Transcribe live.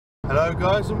Hello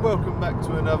guys and welcome back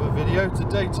to another video.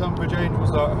 Today Tonbridge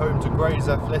Angels are at home to Grays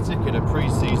Athletic in a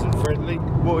pre-season friendly.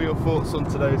 What are your thoughts on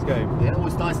today's game? Yeah,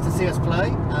 always nice to see us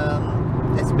play.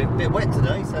 It's a bit wet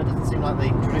today, so it doesn't seem like the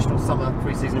traditional summer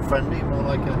pre-season friendly, more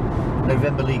like a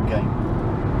November league game.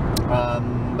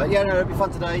 But yeah, no, it'll be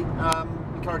fun today.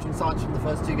 Encouraging signs from the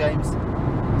first two games,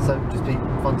 so it'll just be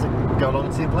fun to go along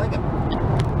and see them play again.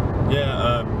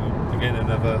 Yeah, again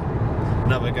another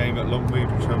game at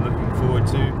Longmead, which I'm looking forward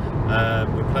to.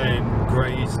 We're playing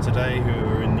Grays today, who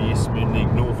are in the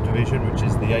Isthmian North Division, which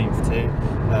is the 8th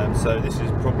tier. So this is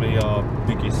probably our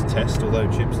biggest test, although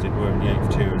Chipstead were in the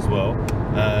 8th tier as well.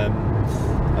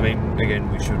 I mean, again,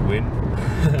 we should win.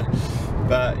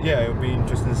 But yeah, it'll be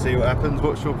interesting to see what happens.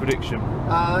 What's your prediction?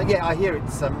 Yeah, I hear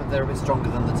it's they're a bit stronger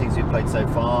than the teams we've played so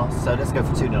far, so let's go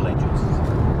for 2-0 Angels.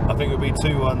 I think it'll be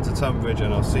 2-1 to Tonbridge,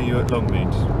 and I'll see you at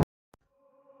Longmead.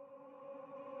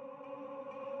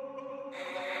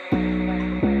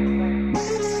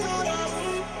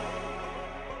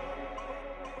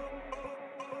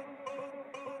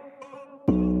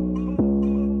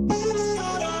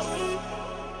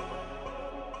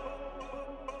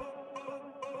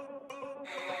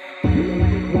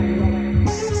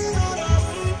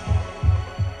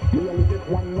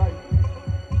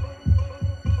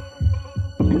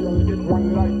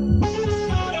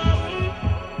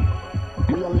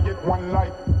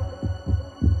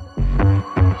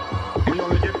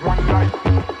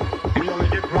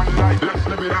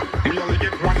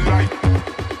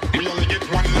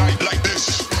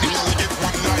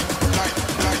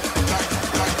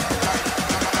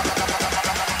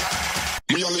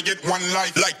 One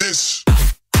life like this.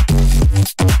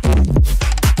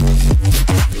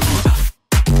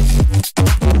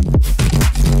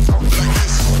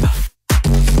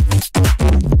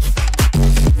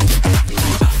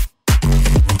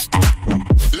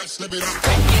 Let's live it up.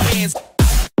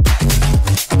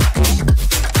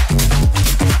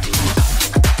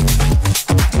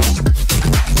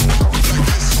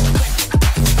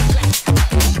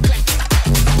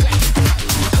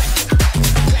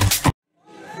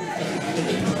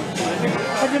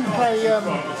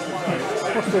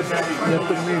 What's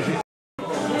the music?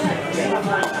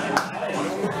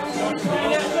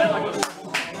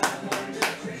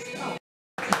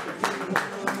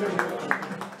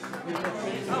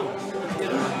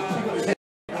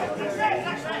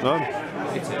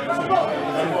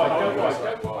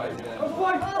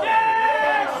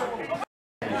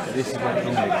 This is what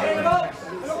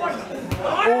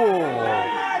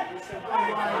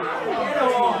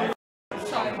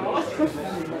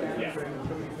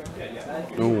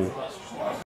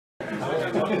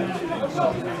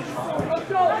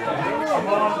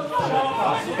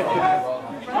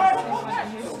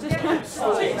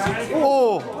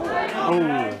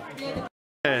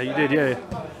yeah, you did, yeah.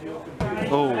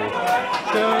 Oh.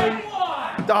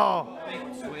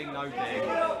 Swing, no dig.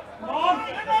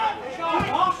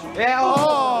 Yeah,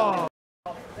 oh!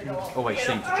 Always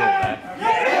seem to draw there.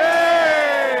 Hey!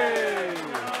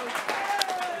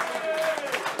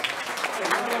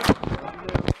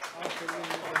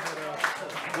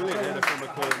 Brilliant header from the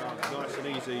corner, nice and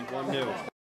easy, 1-0.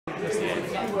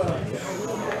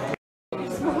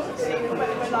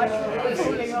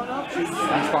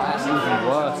 That's even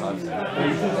worse, I think.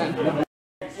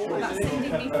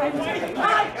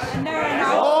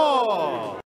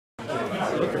 Oh!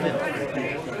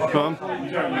 Come on.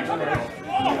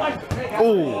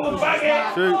 Oh!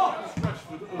 Shoot!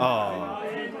 Oh!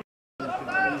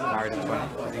 Married at 20.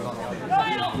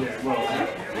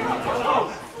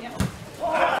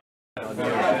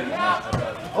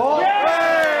 Oh!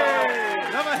 Hey!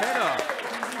 Another header!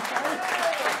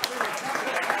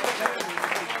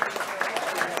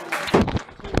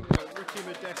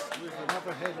 With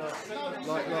another header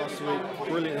like last week.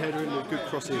 Brilliant header in the good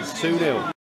crosses.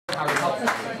 2-0. I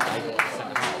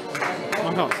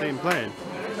can't see him playing.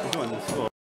 He's not in the squad.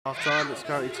 Half time, it's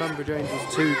currently Tonbridge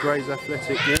Angels 2, Grays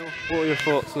Athletic 0. What are your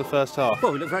thoughts on the first half?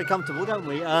 Well, we look very comfortable, don't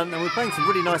we? And we're playing some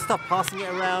really nice stuff, passing it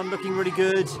around, looking really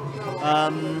good. I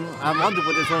wonder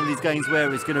whether it's one of these games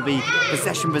where it's going to be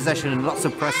possession, and lots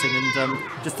of pressing and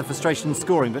just the frustration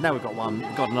scoring. But now we've got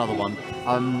another one.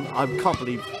 I can't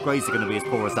believe Grays are going to be as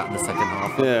poor as that in the second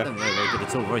half. Yeah. I don't think they're very good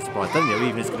at all. Very surprised. I don't think they're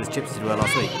even as good as Chipstead were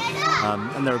last week.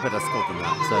 And they're a better squad than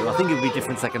that. So I think it'll be a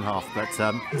different second half. But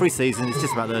pre-season, it's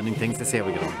just about learning things. Let's see how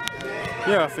we get on.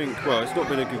 Yeah, I think, well, it's not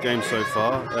been a good game so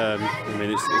far. I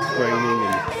mean, it's raining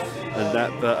and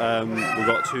that, but we've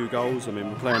got 2 goals. I mean,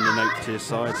 we're playing an 8th tier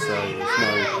side, so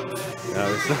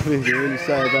there's nothing to really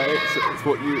say about it. It's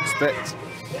what you expect.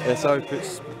 Let's hope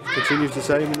it continues the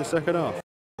same in the second half.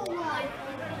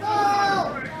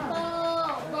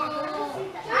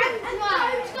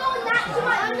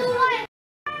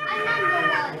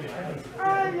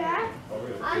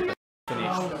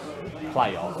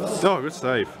 playoffs. Oh, good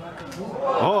save.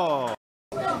 Oh.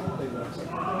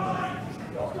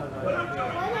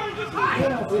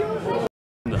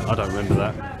 I don't remember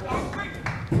that.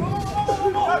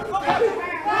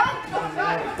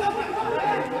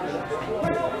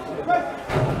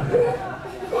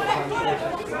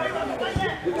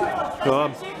 Go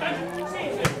on.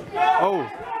 Oh.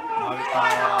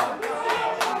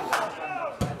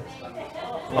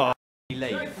 Oh.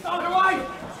 Leave.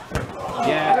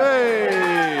 Yeah.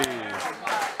 Hey.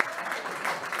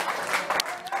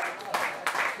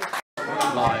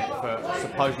 Like for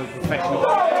supposedly professional.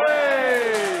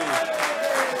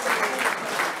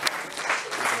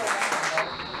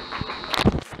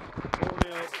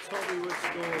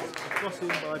 Crossing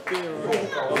by Beer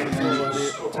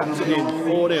taps it in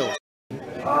 4-0.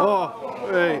 Oh,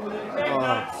 hey.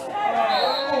 Oh.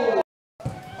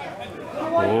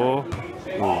 Oh.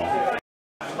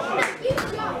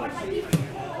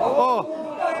 Oh.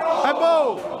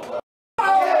 Handball.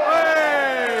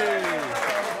 Hey.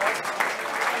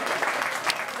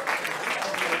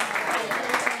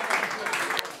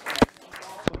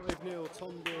 5-0.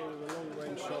 Tonbridge with a long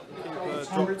range shot. The keeper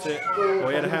dropped it. Well,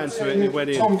 he had a hand to it and it went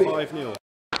in. 5-0.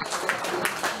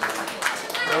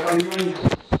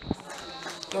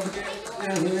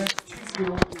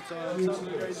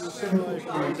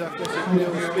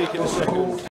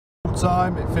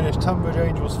 Time, it finished Tonbridge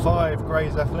Angels 5,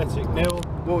 Grays Athletic 0.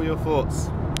 What were your thoughts?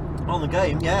 On the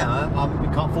game, yeah, we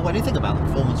can't fault anything about the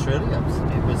performance really. It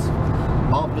was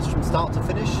marvellous from start to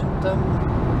finish, and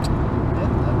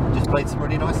yeah, just played some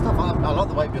really nice stuff. I like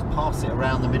the way we just passed it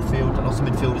around the midfield. Lots of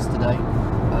midfielders today,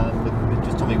 with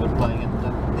just Tommy Wood playing, and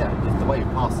yeah, just the way we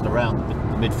passed it around the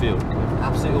midfield,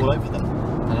 absolutely all over them.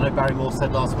 And I know Barry Moore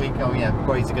said last week, oh yeah,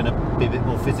 Grays are going to be a bit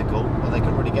more physical, but they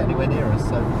couldn't really get anywhere near us.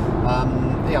 So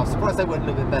yeah, I'm surprised they weren't a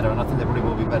little bit better, and I think they probably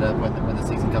will be better when the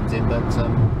season comes in. But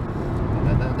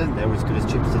I think they were as good as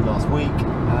Chips did last week,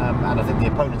 and I think the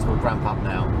opponents will ramp up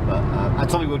now. But and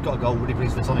Tommy Wood got a goal, really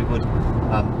pleased for Tommy Wood,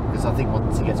 because I think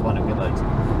once he gets one, he'll get loads.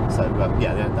 So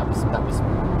yeah, that was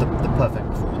the perfect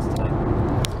performance today.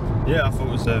 Yeah, I thought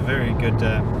it was a very good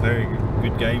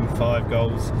game. 5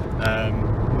 goals.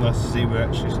 Nice to see we're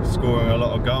actually scoring a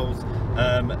lot of goals.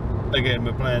 Again,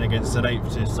 we're playing against an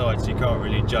 8th tier side, so you can't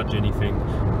really judge anything.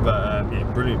 But yeah,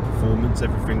 brilliant performance.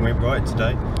 Everything went right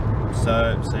today.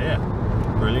 So yeah,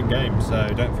 brilliant game. So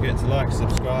don't forget to like,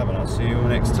 subscribe, and I'll see you all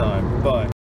next time. Bye.